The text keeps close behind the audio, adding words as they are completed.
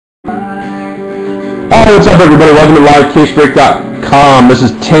Oh, what's up, everybody? Welcome to livecasebreak.com. This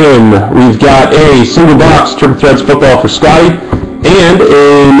is Tim. We've got a single box Triple Threads football for Scotty and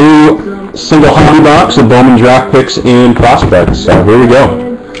a new single hobby box of Bowman draft picks and prospects. So here we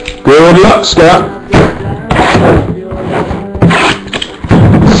go. Good luck, Scott.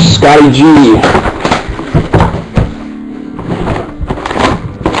 Scotty G.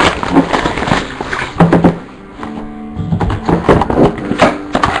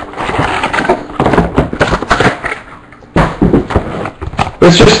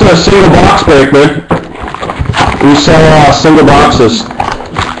 It's just a single box break, man. We sell single boxes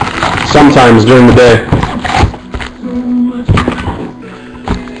sometimes during the day.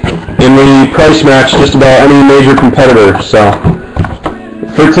 And we price match just about any major competitor. So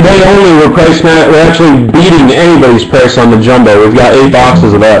for today only, we're actually beating anybody's price on the jumbo. We've got 8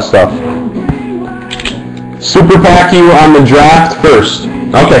 boxes of that stuff. Super pack you on the draft first.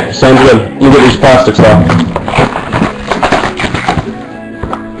 Okay, sounds good. You get these plastics off.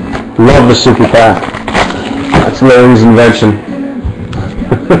 Love the super pack. That's Larry's invention.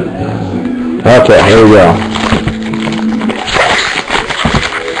 Okay, here we go.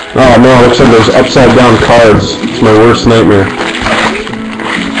 Oh no, it looks like there's upside down cards. It's my worst nightmare.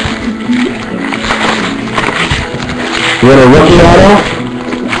 You want a rookie auto?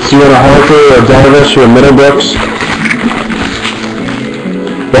 So you want a Harper or a Darvish or a Middlebrooks?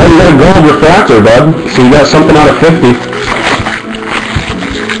 Well, you got a gold refractor, bud. So you got something out of 50.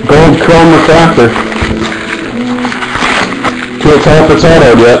 Gold chrome refractor. Can't tell if it's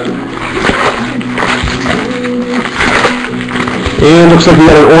autoed yet. And looks like we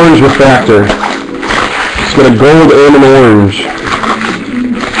got an orange refractor. It's got a gold and an orange.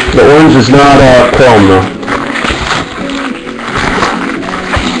 The orange is not chrome though.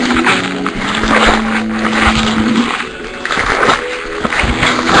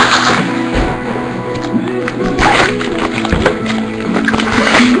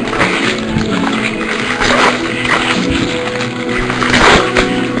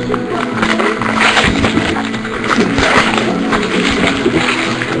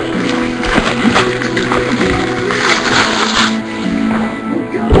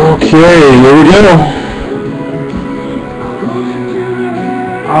 Okay, here we go.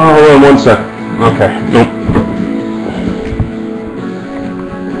 Oh, hold on 1 sec. Okay, nope.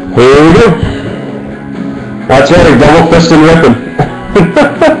 Here we go. That's right, double fist and ripping.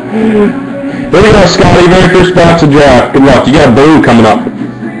 Here we go, Scotty. Very first box of draft. Good luck. You got blue coming up.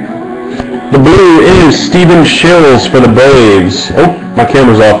 The blue is Stephen Schills for the Braves. Oh, my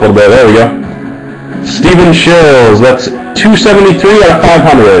camera's off a little bit. There we go. Stephen Schills. That's 273 out of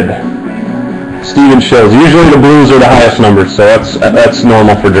 500. Stephen Schills. Usually the blues are the highest number, so that's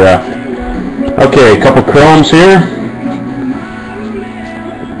normal for draft. Okay, a couple chromes here.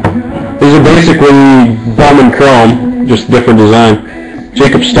 These are basically Bowman chrome, just different design.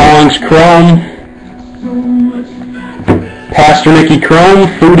 Jacob Stallings chrome. Pastornicky chrome.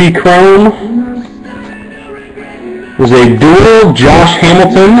 Foodie chrome. There's a dual Josh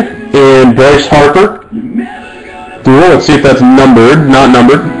Hamilton and Bryce Harper. Dual, let's see if that's numbered. Not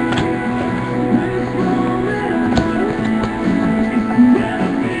numbered.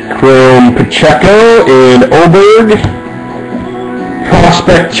 Chrome Pacheco and Oberg.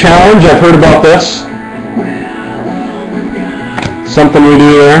 Prospect Challenge, I've heard about this. Something we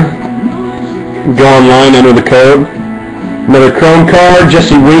do there. Go online, enter the code. Another Chrome card,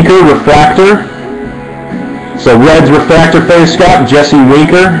 Jesse Winker, Refractor. So Reds Refractor face, Scott, Jesse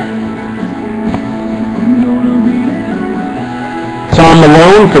Winker. Tom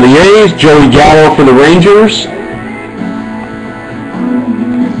Malone for the A's, Joey Gallo for the Rangers.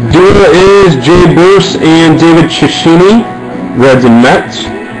 Duel is Jay Bruce and David Cecchini, Reds and Mets.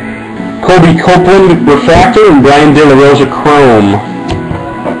 Kobe Copeland Refractor and Brian De La Rosa Chrome.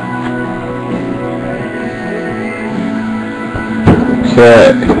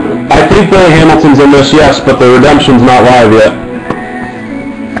 Okay. I think Billy Hamilton's in this, yes, but the redemption's not live yet.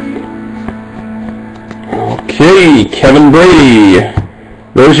 Okay, Kevin Brady.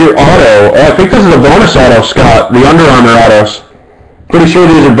 There's your auto. I think this is a bonus auto, Scott. The Under Armour autos. Pretty sure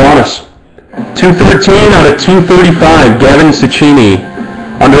these are bonus. 213 out of 235. Gavin Cecchini.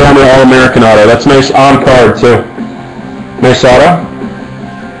 Under Armour All-American auto. That's nice on card, too. Nice auto.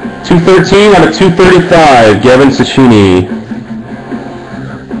 213 out of 235. Gavin Cecchini.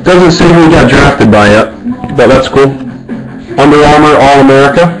 Doesn't say who we got drafted by yet, but that's cool. Under Armour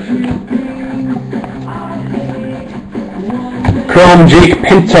All-America. Chrome Jake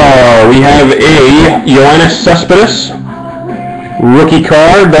Pintar. We have a Yoenis Cespedes rookie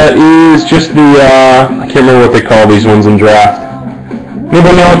card. That is just the, I can't remember what they call these ones in draft.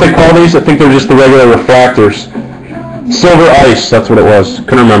 Anybody know what they call these? I think they're just the regular refractors. Silver Ice, that's what it was.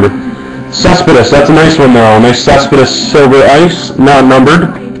 Couldn't remember. Cespedes, that's a nice one though. Nice Cespedes Silver Ice, not numbered.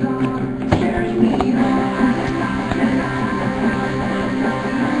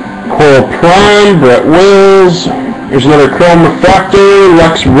 Coral Prime, Brett Wills. Here's another Chrome Refractor,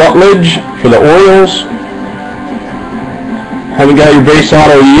 Lex Rutledge for the Orioles. Haven't got your base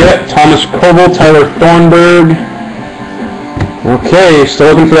auto yet. Thomas Koval, Tyler Thornburg. Okay,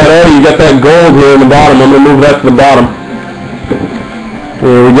 still looking for that auto. You got that gold here in the bottom. I'm going to move that to the bottom.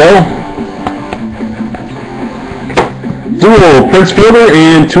 There we go. Dual, Prince Fielder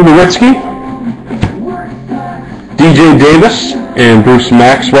and Tulowitzki. DJ Davis and Bruce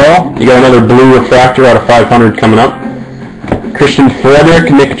Maxwell. You got another blue refractor out of 500 coming up. Christian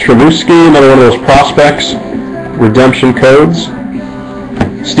Frederick, Nick Trubisky, another one of those prospects. Redemption codes.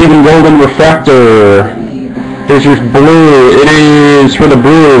 Stephen Golden refractor. Here's your blue. It is for the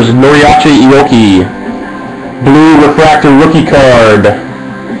Brewers, Noriachi Ioki. Blue refractor rookie card.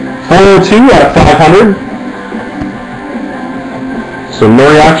 402 out of 500. So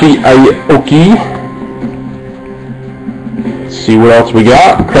Noriachi Ioki. Let's see what else we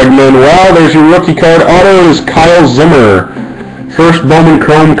got. Craig Manuel. There's your rookie card. Auto is Kyle Zimmer. First Bowman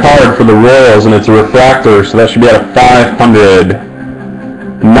Chrome card for the Royals, and it's a refractor, so that should be out of 500.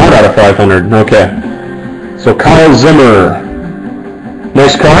 Not out of 500. Okay. So Kyle Zimmer.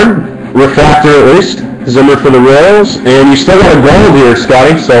 Nice card. Refractor at least. Zimmer for the Royals. And you still got a gold here,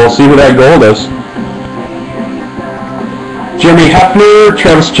 Scotty, so we'll see who that gold is. Jeremy Hefner,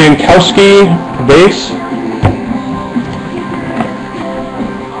 Travis Jankowski, base.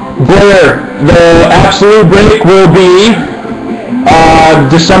 Blair, the absolute break will be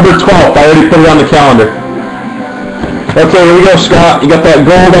December 12th. I already put it on the calendar. Okay, here we go, Scott. You got that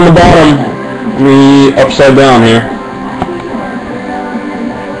gold on the bottom. Let me upside down here.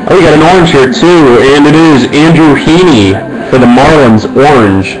 Oh, you got an orange here too, and it is Andrew Heaney for the Marlins,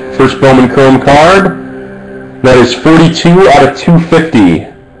 orange. First Bowman Chrome card. That is 42 out of 250.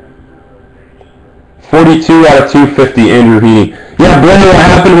 42 out of 250, Andrew Heaney. Yeah, Blair, what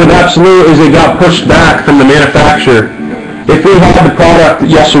happened with Absolute is it got pushed back from the manufacturer. If we had the product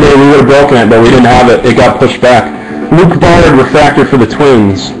yesterday, we would have broken it, but we didn't have it. It got pushed back. Luke Bard, refractor for the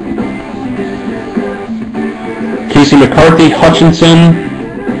Twins. Casey McCarthy, Hutchinson.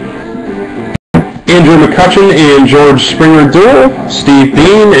 Andrew McCutcheon and George Springer duel. Steve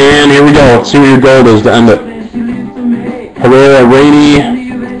Bean, and here we go. Let's see what your gold is to end it. Herrera, Rainey.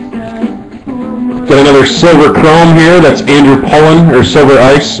 Got another silver chrome here. That's Andrew Pullen, or silver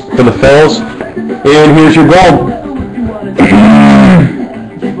ice for the Phils. And here's your gold.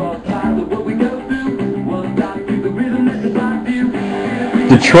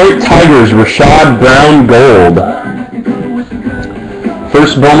 Detroit Tigers, Rashad Brown gold.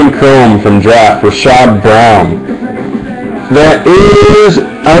 First Bowman Chrome from draft, Rashad Brown. That is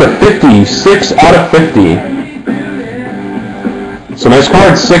out of 50, 6 out of 50. So nice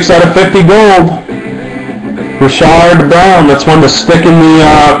card, 6 out of 50 gold. Rashad Brown, that's one to stick in the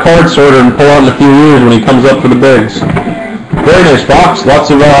card sorter and pull out in a few years when he comes up for the bigs. Very nice box, lots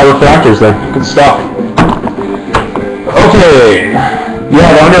of refractors there, good stuff. Okay,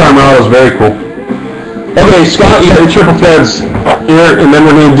 yeah, the Under Armour auto is very cool. Okay, Scott, you got your triple threads here, and then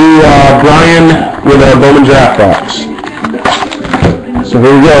we're going to do Brian with a Bowman draft box. So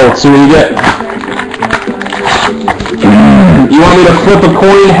here we go, let's see what you get. You want me to flip a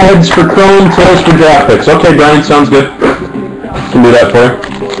coin, heads for Chrome, tails for draft picks. Okay, Brian, sounds good. Can do that for you.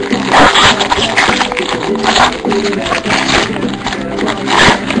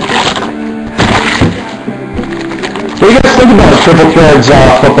 What do you guys think about triple threads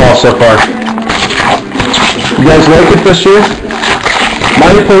football so far? You guys like it this year?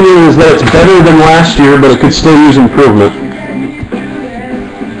 My opinion is that it's better than last year, but it could still use improvement.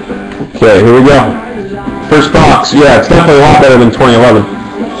 Okay, here we go. First box. Yeah, it's definitely a lot better than 2011.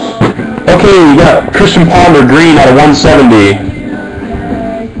 Okay, you got Christian Palmer, green out of 170.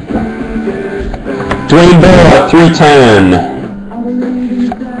 Dwayne Bell at 310.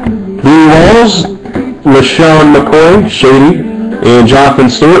 Blue Walls, LaShawn McCoy, shady, and Jonathan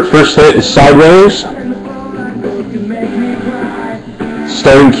Stewart. First hit is sideways.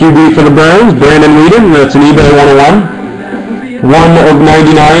 Starting QB for the Browns, Brandon Weeden. That's an eBay 101. 1 of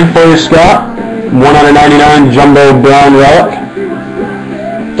 99 for you, Scott. 1 out of 99 Jumbo Brown Relic.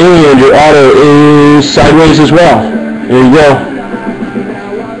 And your auto is sideways as well. There you go.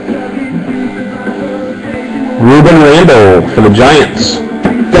 Ruben Randall for the Giants.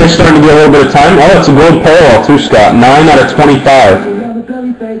 Guys starting to get a little bit of time. Oh, it's a gold parallel too, Scott. 9 out of 25.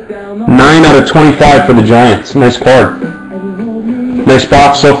 9 out of 25 for the Giants. Nice card. Nice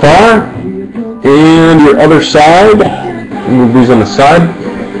box so far. And your other side. Move these on the side.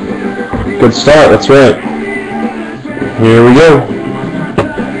 Good start, that's right. Here we go.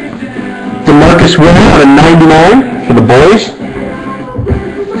 DeMarcus Ware out of 99 for the boys.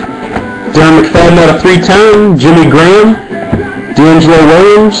 Darren McFadden out of 310. Jimmy Graham. D'Angelo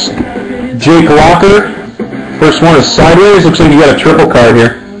Williams. Jake Locker. First one is sideways. Looks like you got a triple card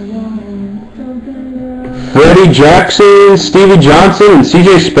here. Freddie Jackson, Stevie Johnson, and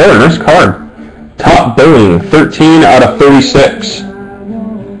CJ Spiller. Nice card. Top billing, 13 out of 36.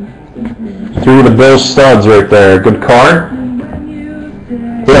 Three of the Bills studs right there. Good card.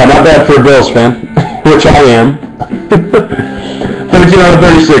 Yeah, not bad for a Bills fan, which I am. 13 out of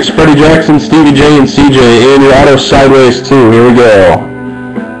 36. Freddie Jackson, Stevie J, and CJ. And your auto sideways too. Here we go.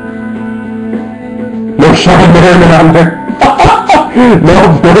 No Sean Merriman on there.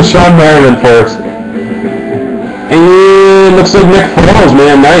 no Sean Merriman, folks. And looks like Nick Foles,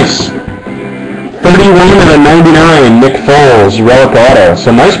 man. Nice. 31 out of 99. Nick Foles, relic auto.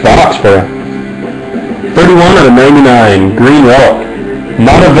 So nice box for you. 31 out of 99. Green relic.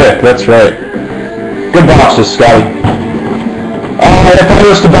 Not a Vic, that's right. Good boxes, Scotty. If I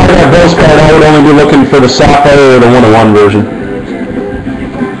was to buy that Bills card, I would only be looking for the Sapphire or the 101 version.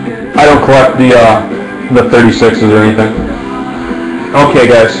 I don't collect the 36s or anything. Okay,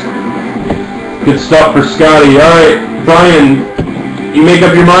 guys. Good stuff for Scotty. Alright, Brian, you make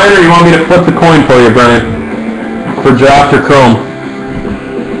up your mind or you want me to flip the coin for you, Brian? For draft or Chrome?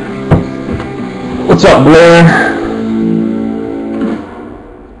 What's up, Blair?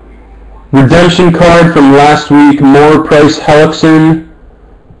 Redemption card from last week, Moore Price Hellickson.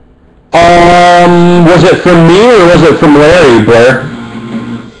 Was it from me or was it from Larry, Blair?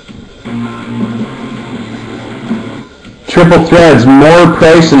 Triple threads, Moore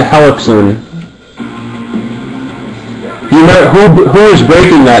Price and Hellickson. You know who is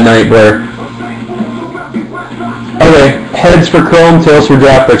breaking that night, Blair? Okay, heads for Chrome, tails for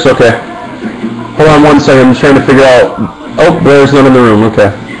draft picks. Okay. Hold on one second. I'm trying to figure out. Oh, Blair's not in the room. Okay.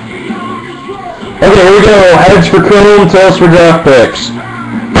 Okay, here we go. Heads for Chrome, tails for draft picks.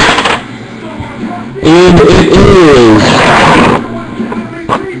 And it is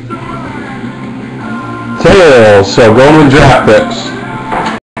tails. So going with draft picks.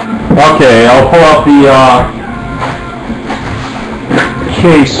 Okay, I'll pull out the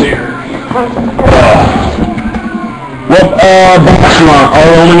case here. What box you want? The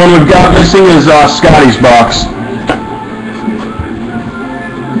only one we've got missing is Scotty's box.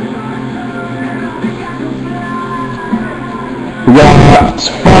 We got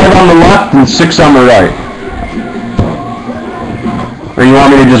 5 on the left and 6 on the right. Or you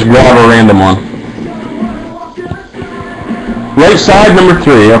want me to just grab a random one? Right side, number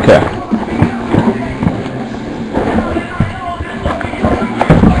 3, okay.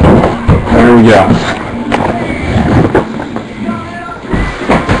 There we go.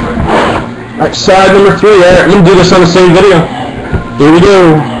 Alright, side number 3. Alright, I'm going to do this on the same video. Here we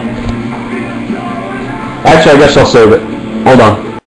go. Actually, I guess I'll save it. Hold on.